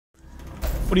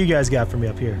What do you guys got for me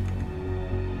up here?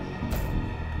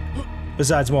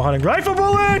 Besides more hunting rifle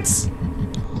bullets!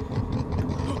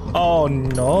 Oh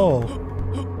no.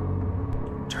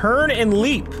 Turn and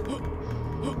leap.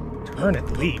 Turn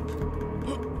and leap.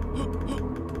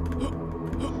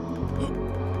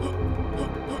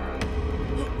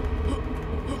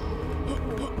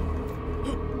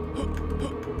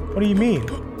 What do you mean?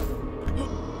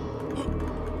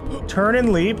 Turn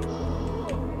and leap.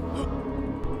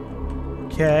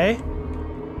 Okay.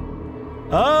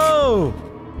 Oh!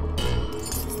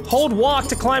 Hold walk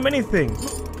to climb anything.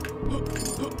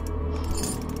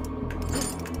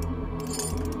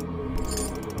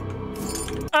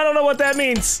 I don't know what that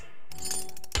means.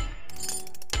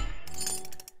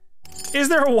 Is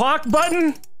there a walk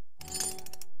button?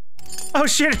 Oh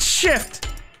shit, it's shift.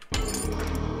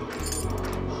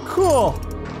 Cool.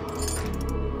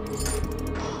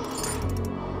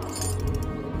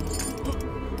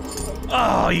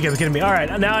 Oh, you gotta be kidding me.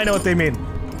 Alright, now I know what they mean.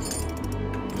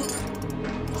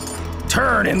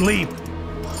 Turn and leap.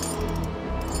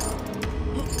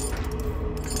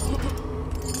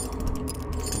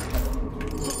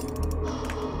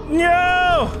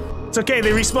 No! It's okay,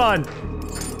 they respawn.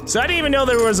 So I didn't even know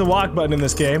there was a walk button in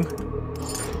this game.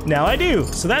 Now I do,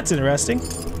 so that's interesting.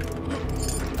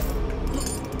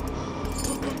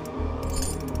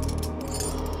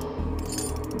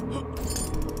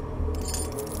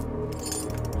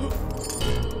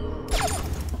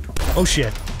 Oh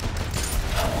shit.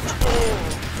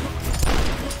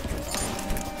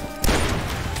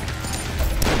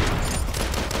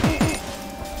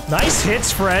 Nice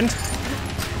hits, friend.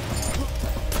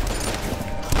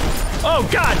 Oh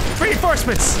god!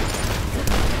 Reinforcements!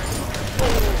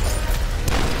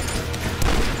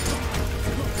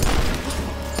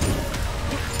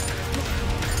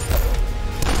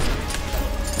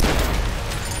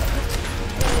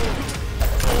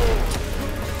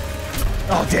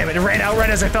 Oh damn it, it ran out right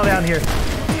as I fell down here.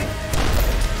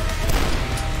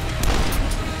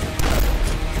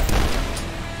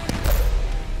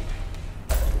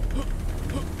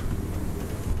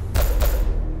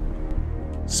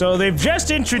 So they've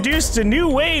just introduced a new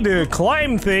way to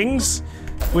climb things,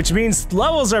 which means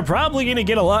levels are probably gonna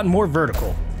get a lot more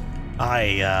vertical.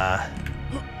 I,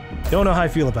 don't know how I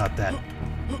feel about that.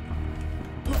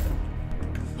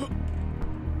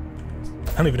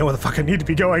 I don't even know where the fuck I need to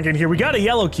be going in here. We got a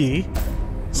yellow key,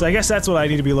 so I guess that's what I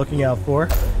need to be looking out for.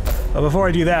 But before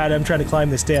I do that, I'm trying to climb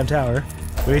this damn tower,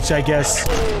 which I guess,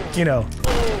 you know,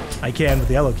 I can with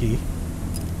the yellow key.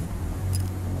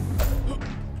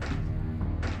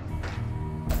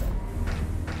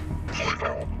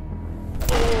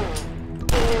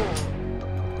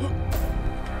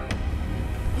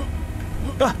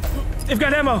 Ah, they've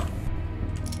got ammo!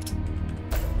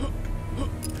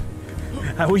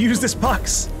 I will use this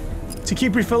box to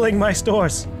keep refilling my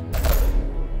stores.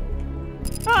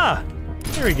 Ah!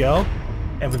 Here we go.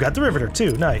 And we've got the riveter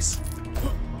too, nice.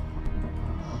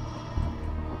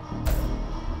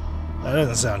 That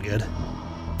doesn't sound good.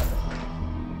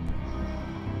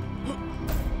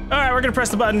 Alright, we're gonna press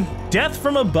the button. Death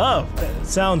from above. That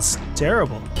sounds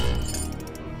terrible.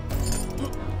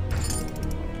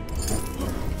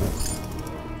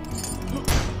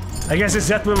 I guess it's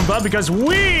death from above because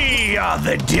we are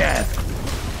the death.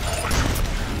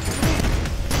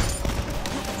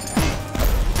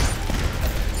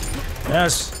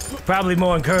 That's probably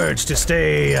more encouraged to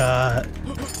stay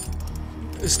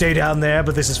down there,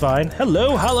 but this is fine.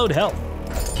 Hello, hollowed hell.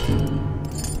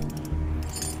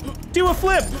 Do a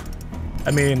flip.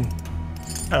 I mean,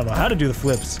 I don't know how to do the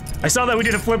flips. I saw that we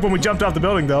did a flip when we jumped off the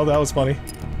building, though. That was funny.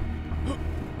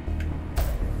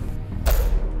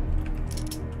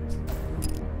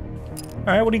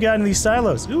 Alright, what do you got in these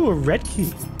silos? Ooh, a red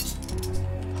key.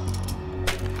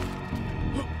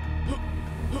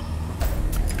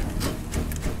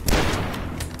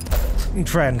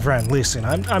 Friend, listen,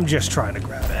 I'm just trying to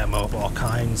grab ammo of all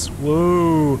kinds.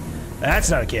 Whoa,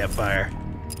 that's not a campfire.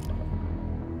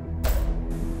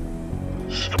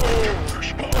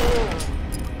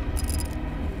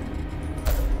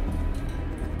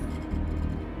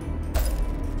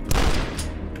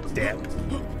 Damn.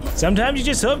 Sometimes you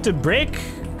just hope to break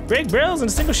barrels in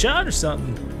a single shot or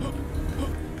something.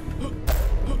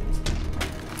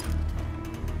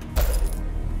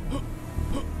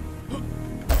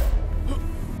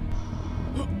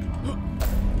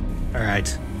 All right,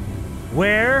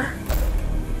 where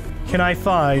can I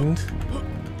find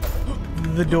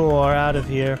the door out of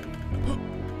here?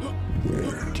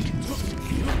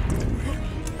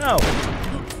 Oh,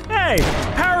 hey,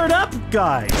 powered up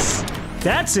guys.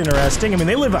 That's interesting. I mean,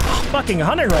 they live a fucking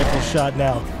hunting rifle shot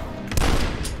now.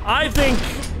 I think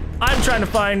I'm trying to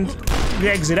find the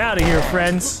exit out of here,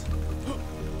 friends.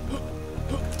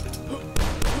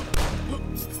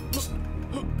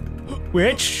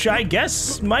 Which, I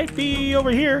guess, might be over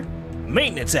here.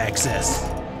 Maintenance access.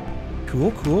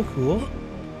 Cool, cool, cool.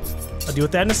 I'll deal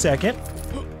with that in a second.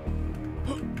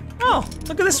 Oh,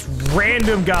 look at this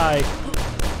random guy.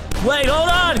 Wait, hold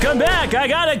on, come back. I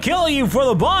gotta kill you for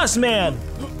the boss man.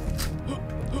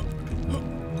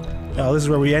 Oh, this is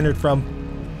where we entered from.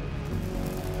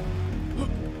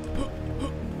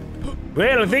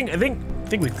 Well, I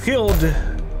think we killed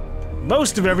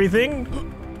most of everything.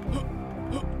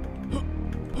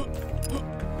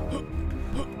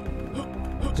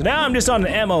 So now I'm just on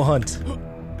an ammo hunt.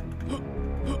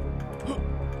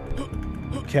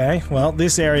 Okay, well,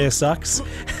 this area sucks.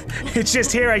 It's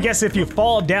just here, I guess, if you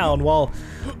fall down while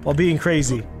being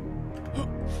crazy.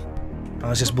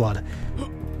 Oh, it's just blood.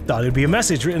 Thought it'd be a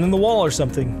message written in the wall or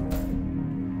something.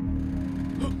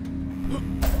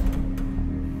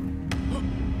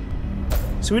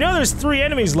 So we know there's 3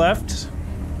 enemies left.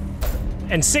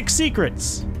 And 6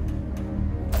 secrets.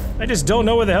 I just don't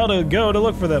know where the hell to go to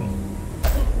look for them.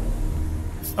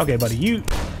 Okay, buddy, you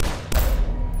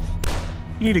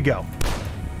need to go.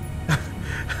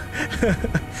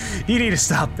 You need to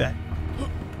stop that.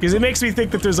 Because it makes me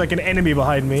think that there's like an enemy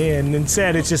behind me, and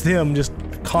instead it's just him just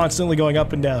constantly going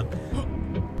up and down.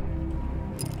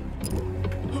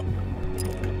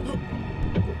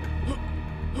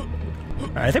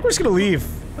 Alright, I think we're just gonna leave.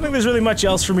 I don't think there's really much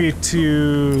else for me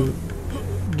to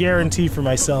guarantee for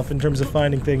myself in terms of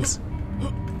finding things.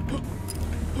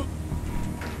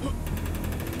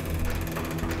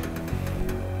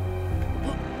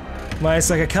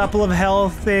 Minus like a couple of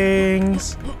health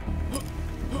things.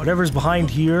 Whatever's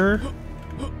behind here.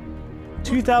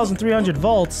 2,300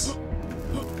 volts.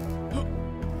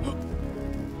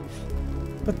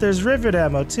 But there's rivet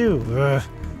ammo too. Ugh.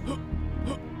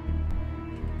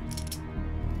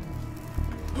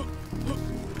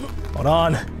 Hold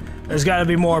on. There's gotta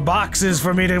be more boxes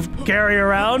for me to carry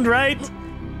around, right?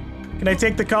 Can I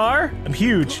take the car? I'm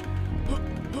huge.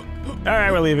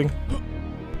 Alright, we're leaving.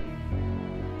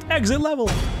 Exit level.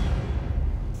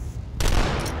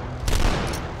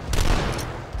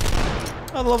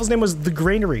 Oh, the level's name was The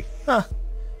Granary. Huh.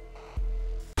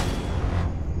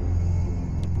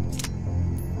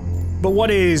 But what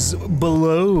is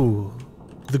below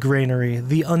the granary?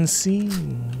 The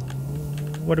unseen.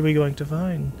 What are we going to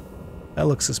find? That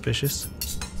looks suspicious.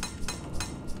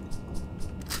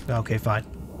 Okay, fine.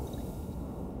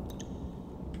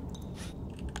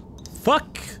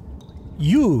 Fuck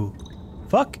you.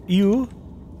 Fuck you.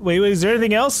 Wait, is there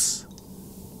anything else?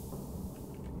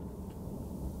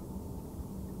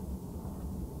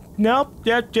 Nope.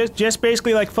 Yeah, just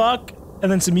basically like fuck,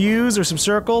 and then some U's or some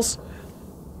circles.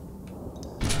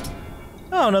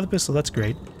 Oh, another pistol. That's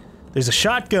great. There's a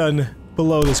shotgun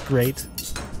below this grate,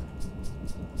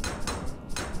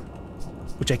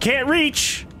 which I can't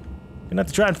reach. Gonna have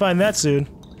to try and find that soon.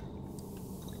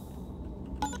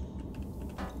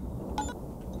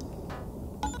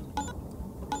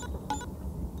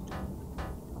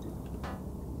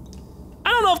 I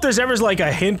don't know if there's ever like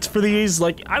a hint for these.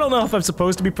 Like, I don't know if I'm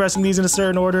supposed to be pressing these in a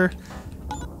certain order.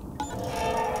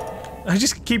 I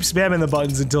just keep spamming the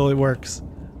buttons until it works.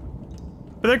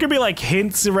 But there could be like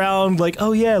hints around, like,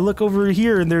 oh yeah, look over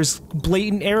here and there's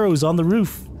blatant arrows on the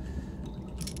roof.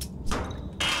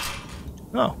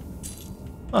 Oh.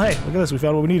 Oh hey, look at this, we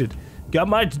found what we needed. Got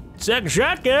my second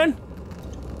shotgun.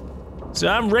 So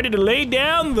I'm ready to lay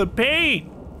down the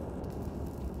paint.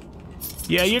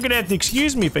 Yeah, you're gonna have to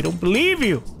excuse me if I don't believe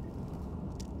you.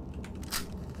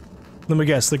 Let me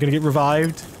guess, they're gonna get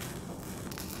revived?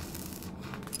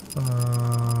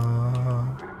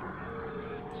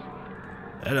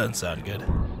 That doesn't sound good.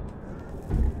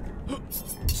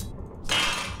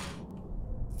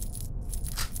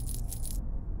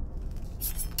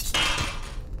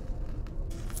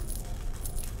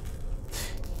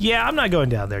 Yeah, I'm not going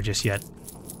down there just yet.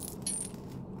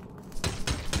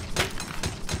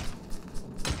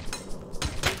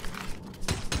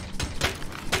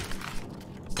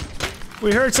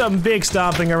 We heard something big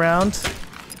stomping around,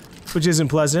 which isn't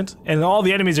pleasant, and all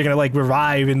the enemies are gonna like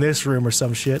revive in this room or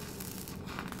some shit.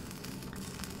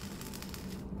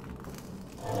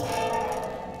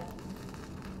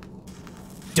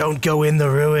 Don't go in the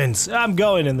ruins. I'm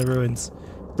going in the ruins.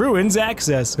 Ruins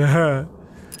access. Well,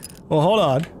 hold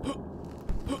on.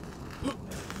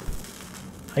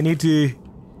 I need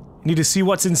to see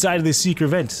what's inside of this secret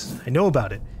vent. I know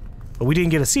about it, but we didn't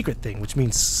get a secret thing, which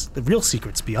means the real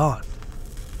secret's beyond.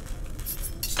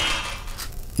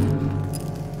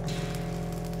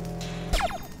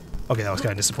 Okay, that was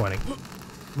kind of disappointing.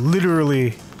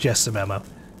 Literally just some ammo.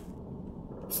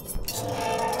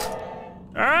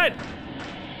 Alright!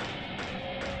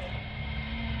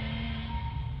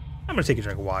 I'm gonna take a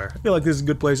drink of water. I feel like this is a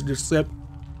good place to just sip.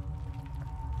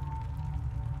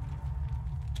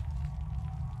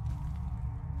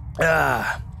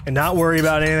 And not worry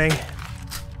about anything.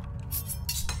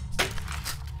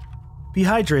 Be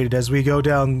hydrated as we go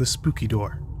down the spooky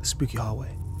door, the spooky hallway.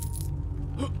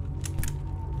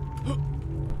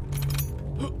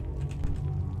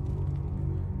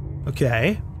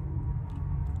 Okay.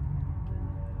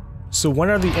 So when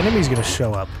are the enemies gonna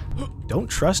show up? Don't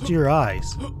trust your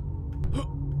eyes.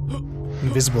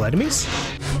 Invisible enemies?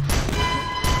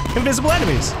 Invisible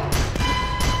enemies!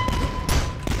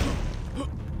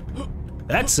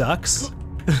 That sucks.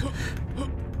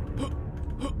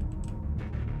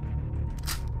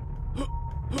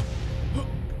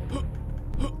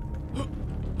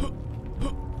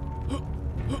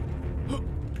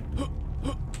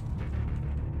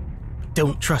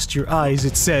 Don't trust your eyes,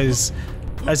 it says,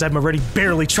 as I'm already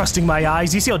barely trusting my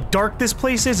eyes. You see how dark this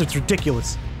place is? It's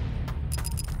ridiculous.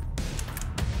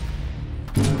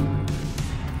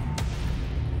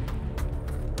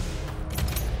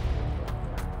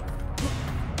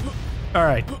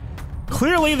 Alright.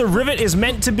 Clearly the rivet is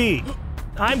meant to be.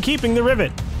 I'm keeping the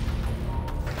rivet.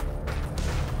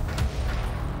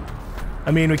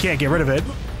 I mean, we can't get rid of it,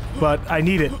 but I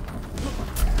need it.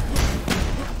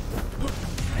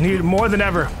 I need it more than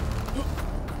ever.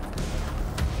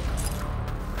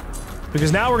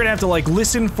 Because now we're gonna have to, like,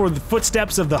 listen for the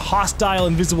footsteps of the hostile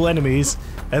invisible enemies,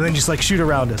 and then just, like, shoot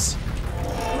around us.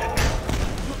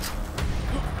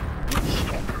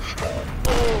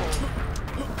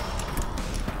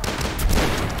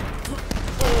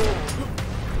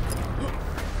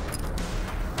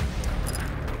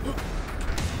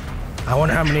 I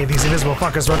wonder how many of these invisible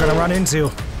fuckers we're gonna run into.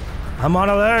 I'm on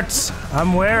alert.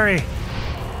 I'm wary.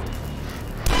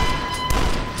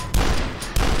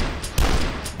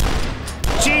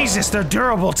 Jesus, they're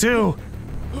durable too.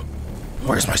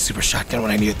 Where's my super shotgun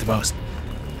when I need it the most?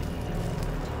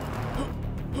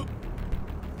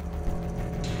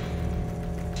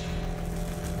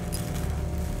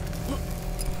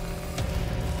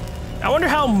 I wonder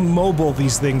how mobile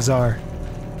these things are.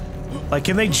 Like,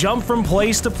 can they jump from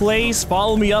place to place,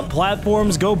 follow me up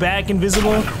platforms, go back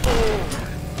invisible?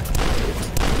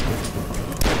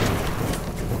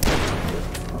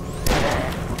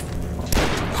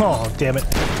 Oh, damn it.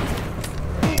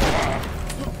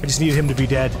 I just needed him to be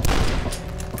dead.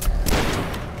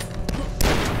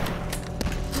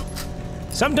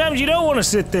 Sometimes you don't want to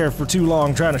sit there for too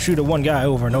long trying to shoot at one guy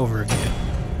over and over again.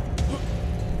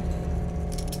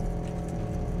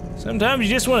 Sometimes you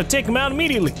just want to take him out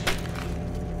immediately.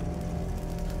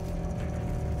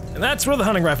 And that's where the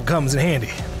hunting rifle comes in handy.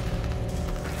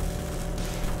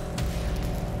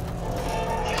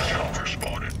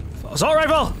 Assault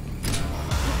rifle!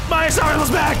 My assault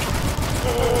rifle's back!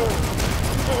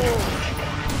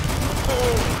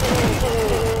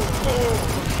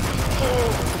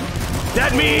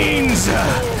 That means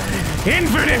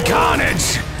infinite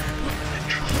carnage!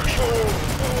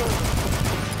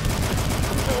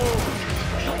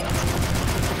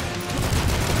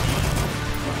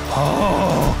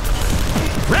 Oh!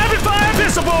 Rapid fire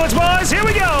pistol bullets, boys! Here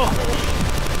we go!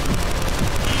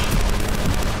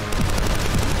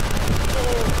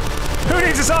 Who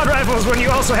needs assault rifles when you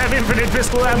also have infinite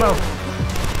pistol ammo?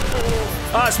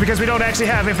 Us, because we don't actually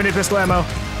have infinite pistol ammo.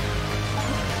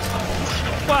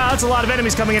 Wow, that's a lot of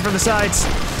enemies coming in from the sides.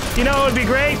 You know, it would be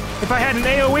great if I had an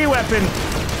AoE weapon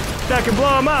that could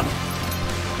blow them up.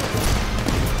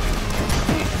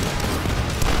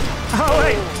 Oh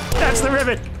wait, that's the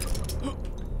rivet.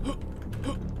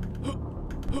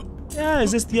 Yeah,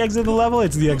 is this the exit of the level?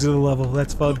 It's the exit of the level,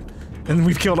 that's fun. And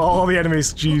we've killed all the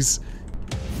enemies, jeez.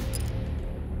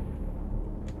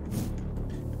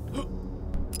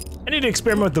 I need to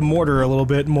experiment with the mortar a little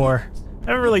bit more. I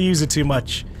haven't really used it too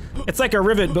much. It's like a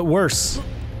rivet, but worse.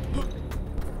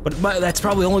 But that's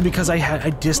probably only because I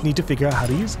just need to figure out how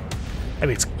to use it. I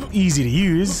mean, it's easy to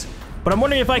use, but I'm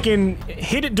wondering if I can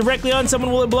hit it directly on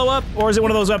someone, will it blow up? Or is it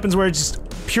one of those weapons where it's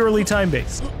just purely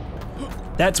time-based?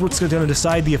 That's what's gonna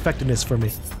decide the effectiveness for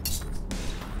me.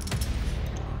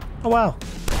 Oh, wow.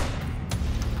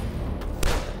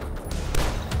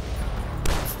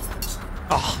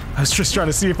 Oh, I was just trying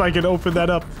to see if I could open that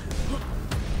up.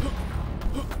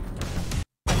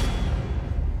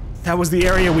 That was the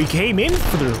area we came in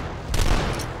through.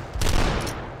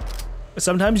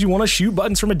 Sometimes you want to shoot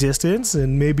buttons from a distance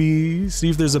and maybe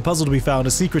see if there's a puzzle to be found,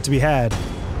 a secret to be had.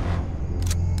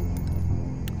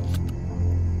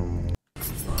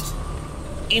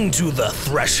 into the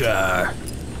thresher.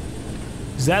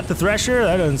 Is that the thresher?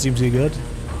 That doesn't seem too good.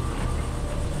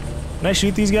 Can I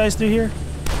shoot these guys through here?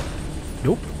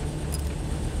 Nope.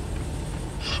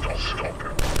 Stop.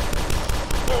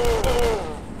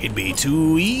 It'd be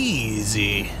too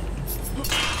easy.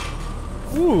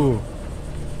 Ooh.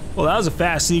 Well, that was a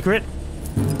fast secret.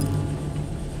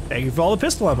 Thank you for all the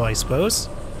pistol ammo, I suppose.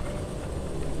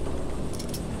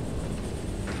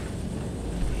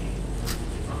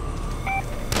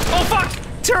 Oh, fuck!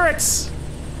 Turrets!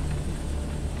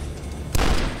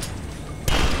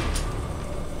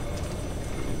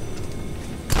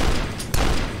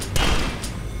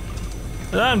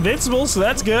 They're not invincible, so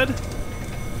that's good.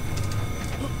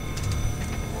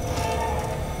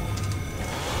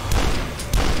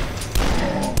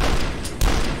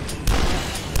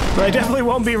 But I definitely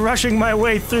won't be rushing my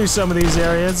way through some of these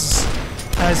areas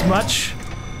as much.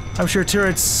 I'm sure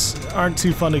turrets aren't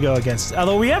too fun to go against.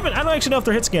 Although we haven't, I don't actually know if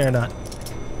they're hit scan or not.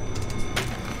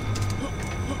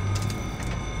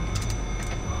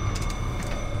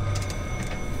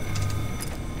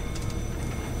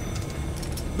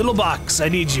 Little box, I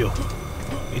need you.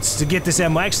 It's to get this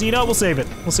ammo. Actually, you know, we'll save it.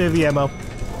 We'll save the ammo.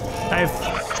 I have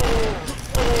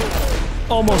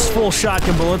almost full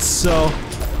shotgun bullets, so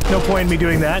no point in me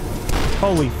doing that.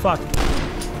 Holy fuck.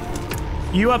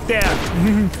 You up there.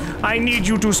 I need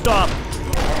you to stop.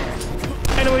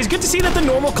 Anyways, good to see that the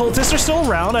normal cultists are still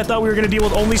around. I thought we were gonna deal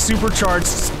with only supercharged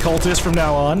cultists from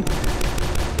now on.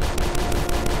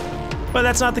 But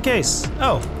that's not the case.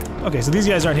 Oh, okay, so these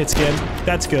guys aren't hit scan.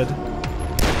 That's good.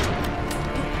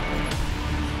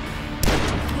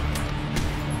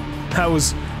 I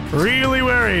was really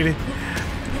worried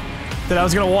that I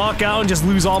was gonna walk out and just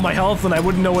lose all my health and I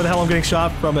wouldn't know where the hell I'm getting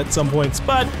shot from at some points,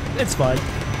 but it's fine.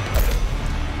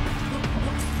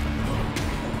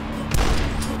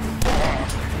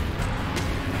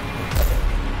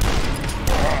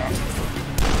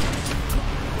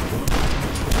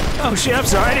 Oh shit, I'm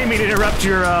sorry, I didn't mean to interrupt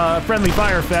your friendly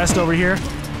fire fest over here.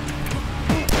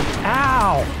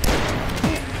 Ow!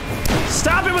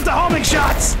 Stop it with the homing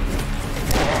shots!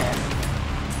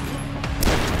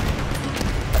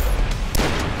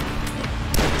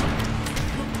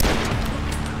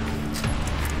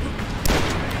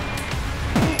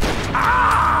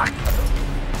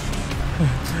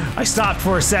 I stopped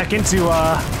for a second to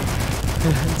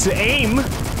aim.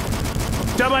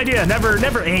 Dumb idea.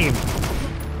 Never aim.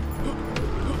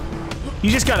 You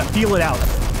just gotta feel it out.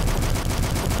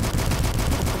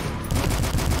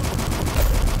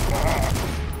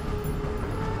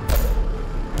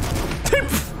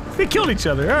 They killed each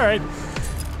other. All right.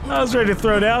 I was ready to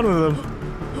throw down with them.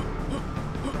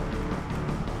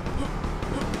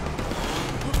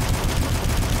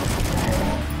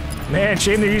 Man,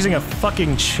 shame they're using a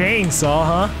fucking chainsaw,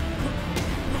 huh?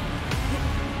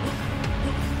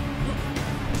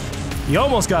 You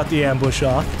almost got the ambush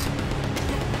off.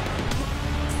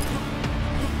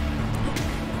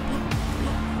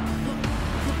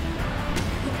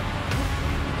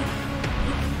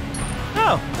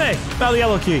 Oh, hey, found the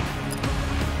yellow key.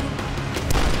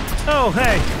 Oh,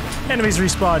 hey, enemies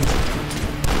respawned.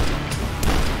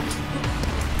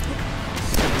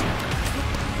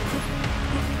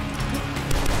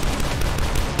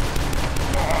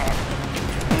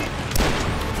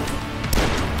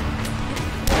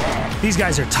 These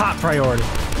guys are top priority.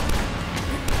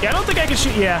 Yeah, I don't think I can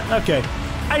shoot. Yeah, okay.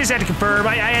 I just had to confirm.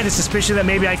 I had a suspicion that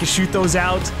maybe I could shoot those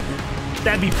out.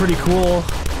 That'd be pretty cool.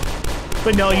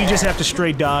 But no, you just have to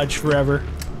straight dodge forever.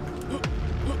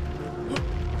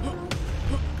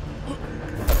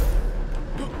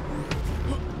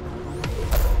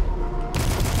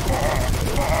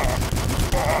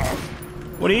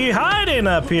 What are you hiding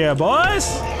up here,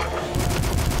 boys?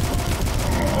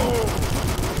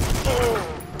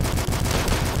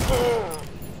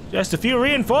 Just a few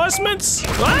reinforcements?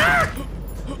 Ah!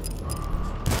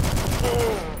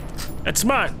 That's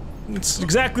smart. It's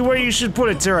exactly where you should put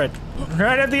it, turret.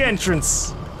 Right at the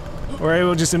entrance. Or it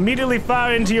will just immediately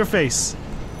fire into your face.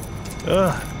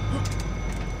 Ugh.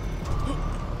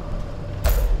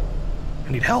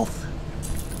 I need health.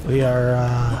 We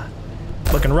are,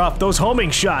 looking rough. Those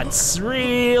homing shots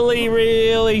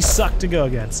really suck to go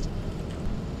against.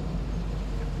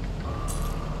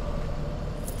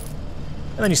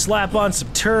 And then you slap on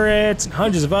some turrets and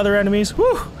hundreds of other enemies.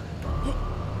 Whew!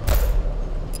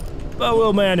 But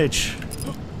we'll manage.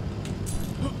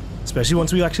 Especially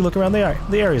once we actually look around the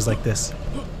areas like this.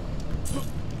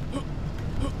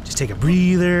 Just take a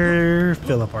breather,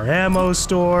 fill up our ammo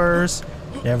stores,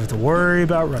 never have to worry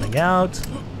about running out.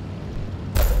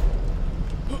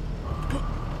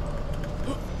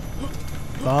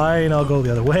 Fine, I'll go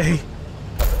the other way.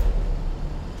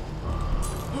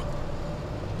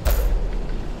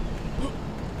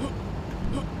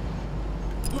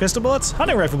 Pistol bullets?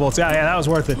 Hunting rifle bullets. Yeah, that was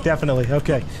worth it. Definitely.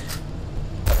 Okay.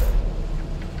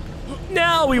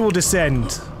 Now we will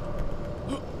descend.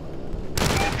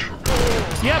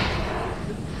 Yep.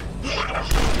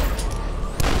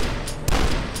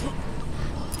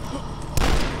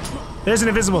 There's an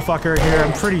invisible fucker here,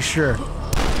 I'm pretty sure.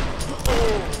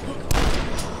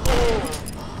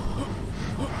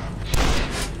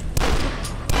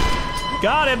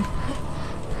 Got him!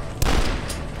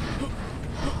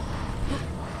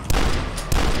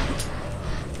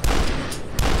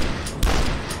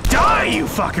 Die, you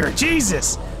fucker!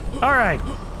 Jesus! Alright.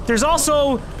 There's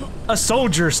also a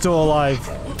soldier still alive.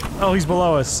 Oh, he's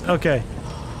below us. Okay.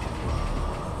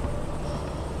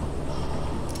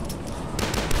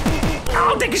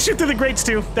 Oh, they can shoot through the grates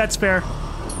too. That's fair.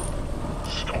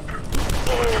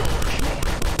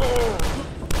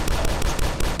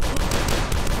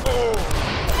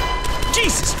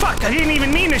 Jesus, fuck! I didn't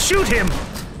even mean to shoot him!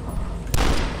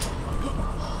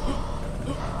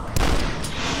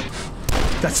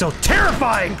 That's so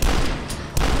terrifying!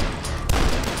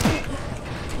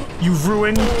 You've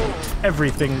ruined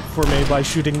everything for me by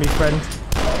shooting me, friend.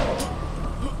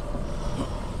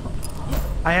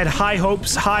 I had high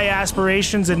hopes, high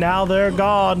aspirations, and now they're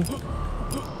gone.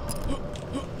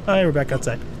 Oh, we're back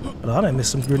outside. Hold on, I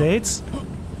missed some grenades.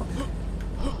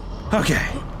 Okay.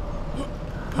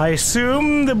 I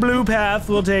assume the blue path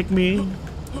will take me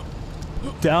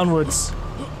downwards.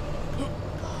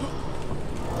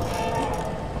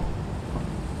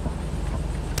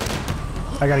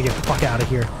 I gotta get the fuck out of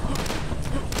here.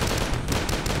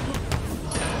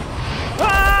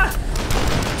 Ah!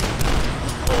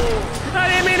 I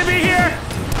didn't mean to be here!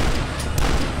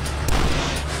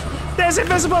 There's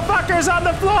invisible fuckers on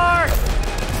the floor!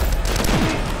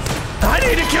 I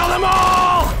need to kill them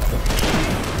all!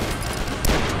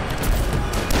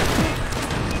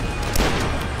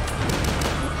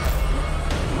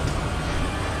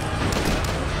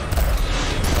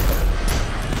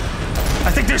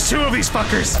 I think there's two of these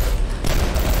fuckers!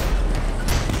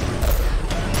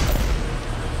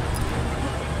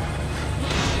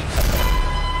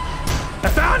 I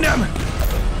found him!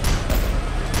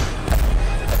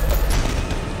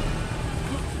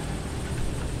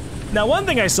 Now one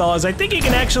thing I saw is I think you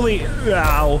can actually...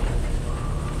 Ow.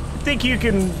 I think you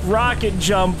can rocket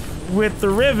jump with the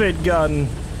rivet gun.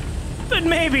 But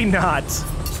maybe not.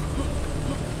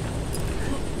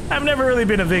 I've never really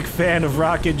been a big fan of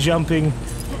rocket jumping,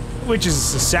 which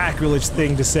is a sacrilege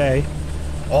thing to say.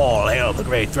 All hail the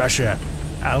Great Thresher.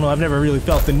 I don't know, I've never really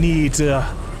felt the need to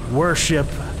worship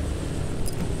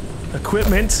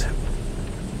equipment.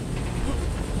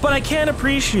 But I can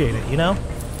appreciate it, you know?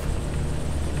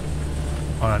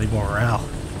 Oh, I need more morale.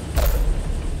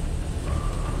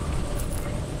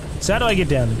 So how do I get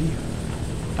down to you?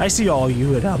 I see all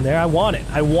you down there. I want it.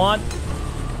 I want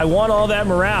all that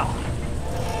morale.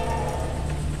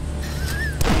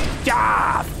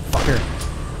 Ah, fucker.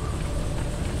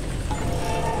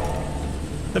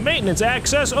 The maintenance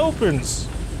access opens.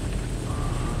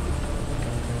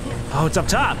 Oh, it's up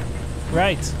top.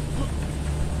 Right.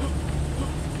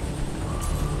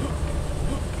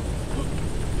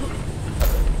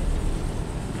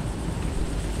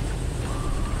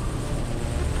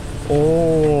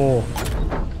 Oh.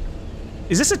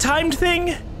 Is this a timed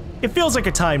thing? It feels like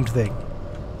a timed thing.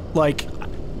 Like,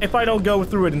 if I don't go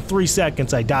through it in 3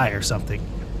 seconds, I die or something.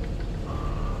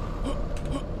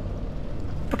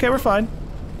 Okay, we're fine.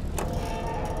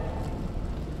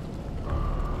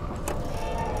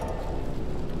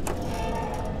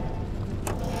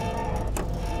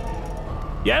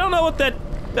 Yeah, I don't know what that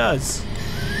does.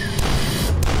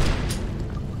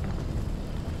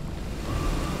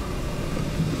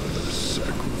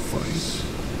 Sacrifice.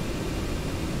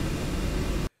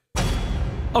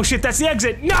 Oh shit, that's the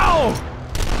exit! No!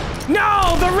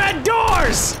 No! The red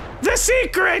doors! The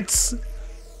secrets!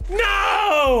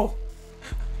 No!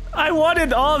 I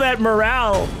wanted all that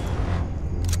morale.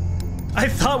 I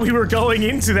thought we were going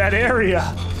into that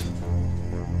area.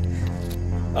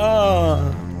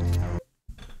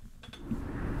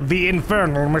 The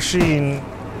infernal machine.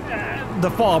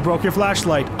 The fall broke your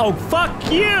flashlight. Oh,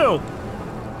 fuck you!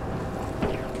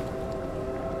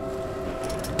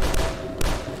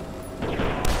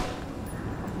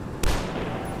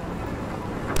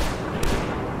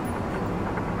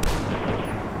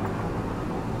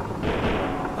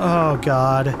 Oh,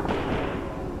 God.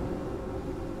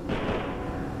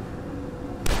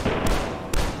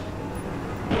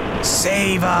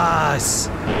 Save us!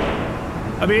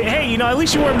 I mean, hey, you know, at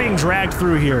least you weren't being dragged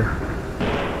through here.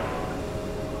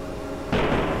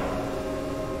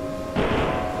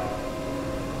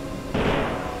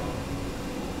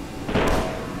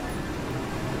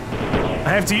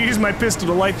 I have to use my pistol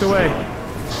to light the way.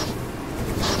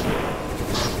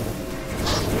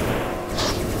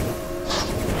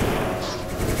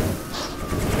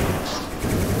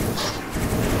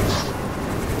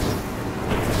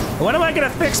 When am I gonna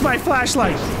fix my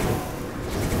flashlight?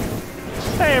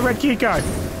 Hey, red key card.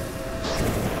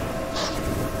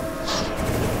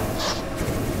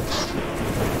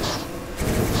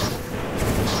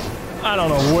 I don't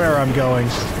know where I'm going.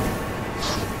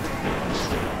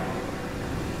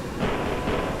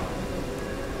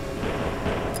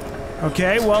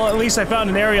 Okay, well, at least I found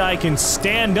an area I can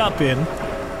stand up in.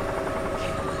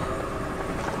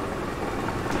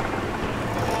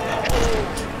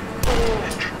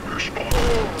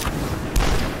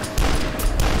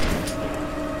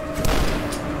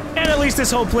 And at least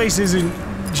this whole place isn't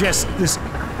just this...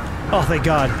 Oh, thank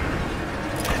God.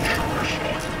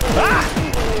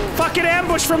 Ah! Fucking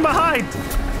ambush from behind!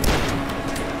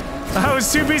 I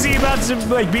was too busy about to,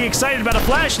 like, be excited about a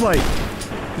flashlight.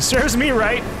 It serves me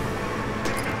right.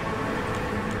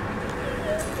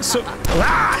 So,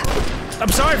 I'm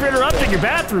sorry for interrupting your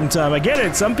bathroom time. I get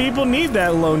it. Some people need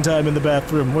that alone time in the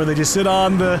bathroom where they just sit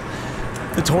on the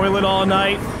toilet all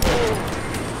night,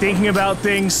 thinking about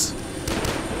things.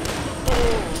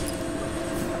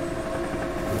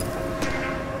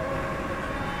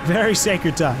 Very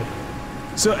sacred time.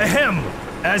 So,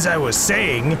 as I was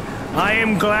saying, I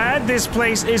am glad this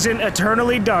place isn't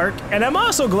eternally dark, and I'm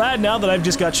also glad now that I've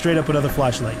just got straight up another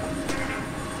flashlight.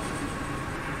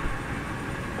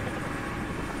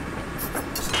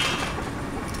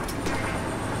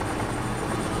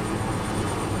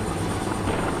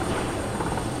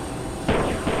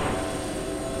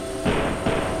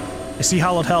 I see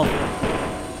hollowed health.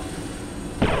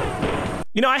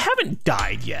 You know, I haven't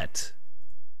died yet.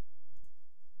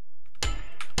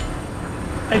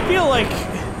 I feel like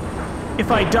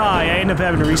if I die, I end up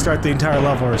having to restart the entire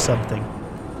level or something.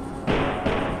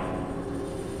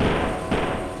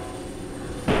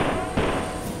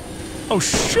 Oh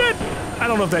shit! I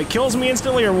don't know if that kills me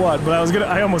instantly or what, but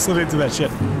I almost slid into that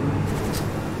shit.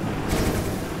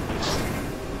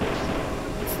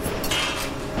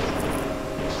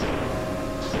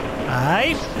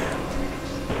 Alright.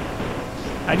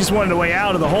 I just wanted a way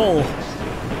out of the hole.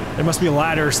 There must be a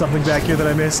ladder or something back here that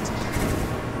I missed.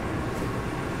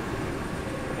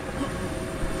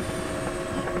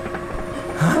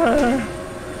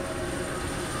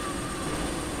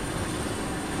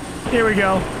 Here we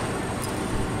go.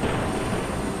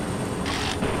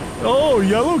 Oh,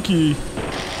 yellow key.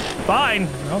 Fine.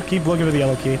 I'll keep looking for the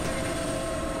yellow key.